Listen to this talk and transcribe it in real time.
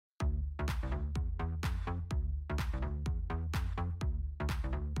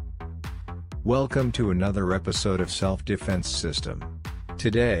Welcome to another episode of Self-Defense System.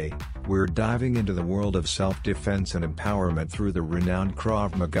 Today, we're diving into the world of self-defense and empowerment through the renowned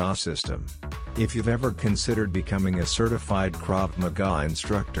Krav Maga system. If you've ever considered becoming a certified Krav Maga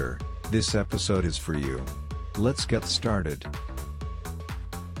instructor, this episode is for you. Let's get started.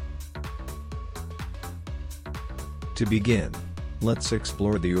 To begin, let's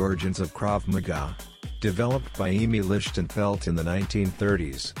explore the origins of Krav Maga. Developed by Emil Lichtenfeld in the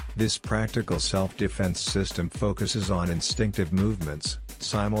 1930s, this practical self-defense system focuses on instinctive movements,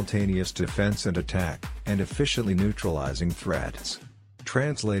 simultaneous defense and attack, and efficiently neutralizing threats.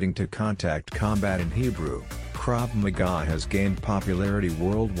 Translating to contact combat in Hebrew, Krav Maga has gained popularity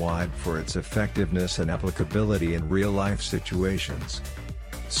worldwide for its effectiveness and applicability in real-life situations.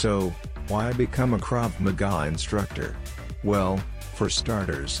 So, why become a Krav Maga instructor? Well, for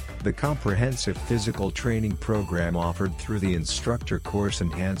starters, the comprehensive physical training program offered through the instructor course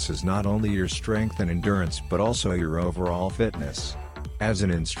enhances not only your strength and endurance but also your overall fitness. As an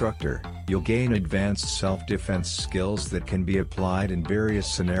instructor, you'll gain advanced self-defense skills that can be applied in various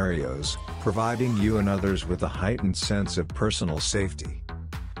scenarios, providing you and others with a heightened sense of personal safety.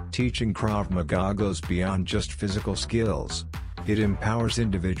 Teaching Krav Maga goes beyond just physical skills. It empowers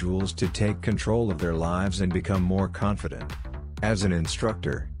individuals to take control of their lives and become more confident. As an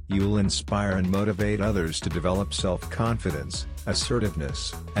instructor, you'll inspire and motivate others to develop self-confidence,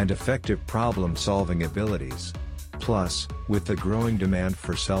 assertiveness, and effective problem-solving abilities. Plus, with the growing demand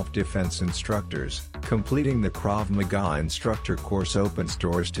for self-defense instructors, completing the Krav Maga instructor course opens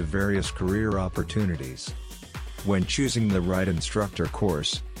doors to various career opportunities. When choosing the right instructor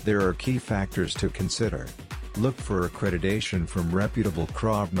course, there are key factors to consider. Look for accreditation from reputable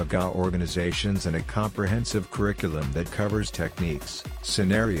Krav Maga organizations and a comprehensive curriculum that covers techniques,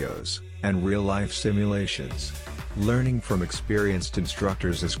 scenarios, and real-life simulations. Learning from experienced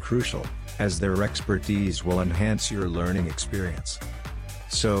instructors is crucial, as their expertise will enhance your learning experience.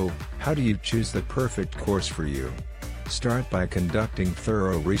 So, how do you choose the perfect course for you? Start by conducting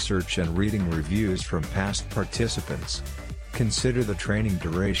thorough research and reading reviews from past participants. Consider the training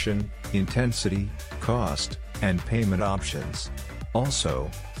duration, intensity, cost, and payment options. Also,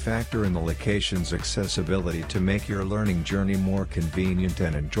 factor in the location's accessibility to make your learning journey more convenient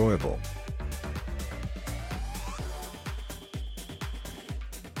and enjoyable.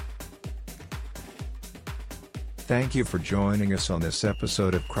 Thank you for joining us on this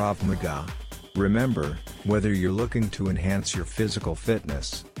episode of Krav Maga. Remember, whether you're looking to enhance your physical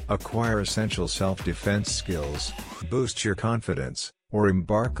fitness, acquire essential self-defense skills, boost your confidence, or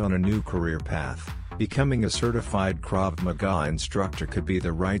embark on a new career path, becoming a certified Krav Maga instructor could be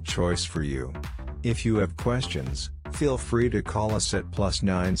the right choice for you. If you have questions, feel free to call us at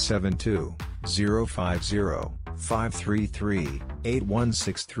 +972 050 533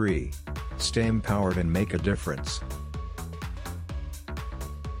 8163. Stay empowered and make a difference.